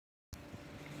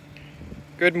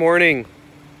Good morning,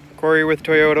 Kory with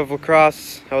Toyota of La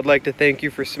Crosse. I would like to thank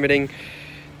you for submitting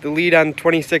the lead on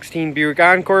 2016 Buick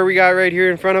Encore we got right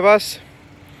here in front of us.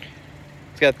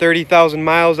 It's got 30,000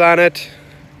 miles on it,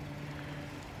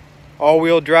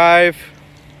 all-wheel drive.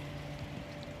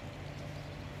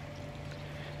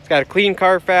 It's got a clean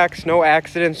Carfax, no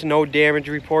accidents, no damage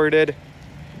reported.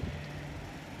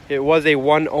 It was a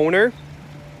one owner.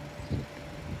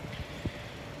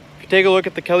 If you take a look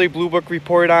at the Kelley Blue Book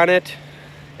report on it,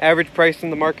 average price in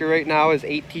the market right now is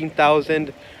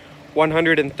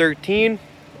 $18,113.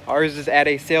 Ours is at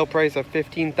a sale price of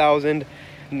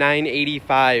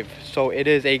 $15,985. So it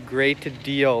is a great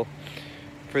deal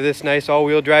for this nice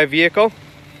all-wheel drive vehicle.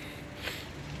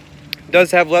 It does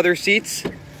have leather seats.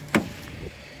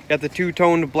 Got the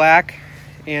two-toned black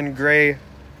and gray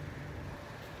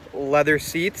leather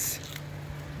seats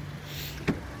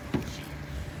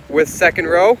with second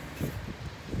row.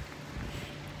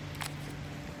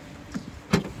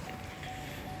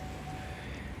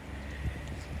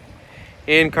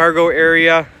 And cargo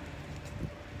area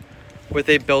with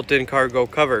a built-in cargo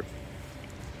cover.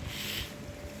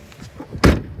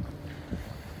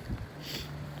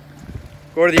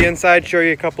 Go to the inside, show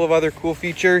you a couple of other cool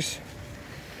features.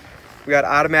 We got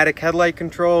automatic headlight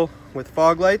control with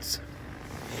fog lights.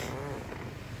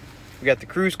 We got the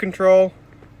cruise control.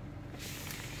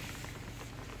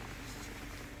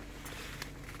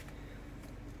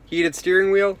 Heated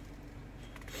steering wheel.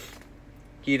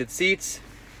 Heated seats.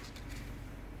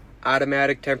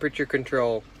 Automatic temperature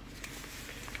control.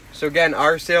 So again,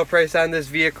 our sale price on this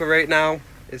vehicle right now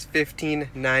is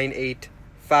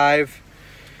 $15,985.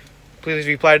 Please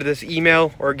reply to this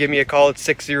email or give me a call at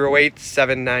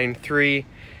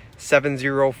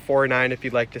 608-793-7049 if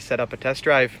you'd like to set up a test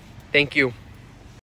drive. Thank you.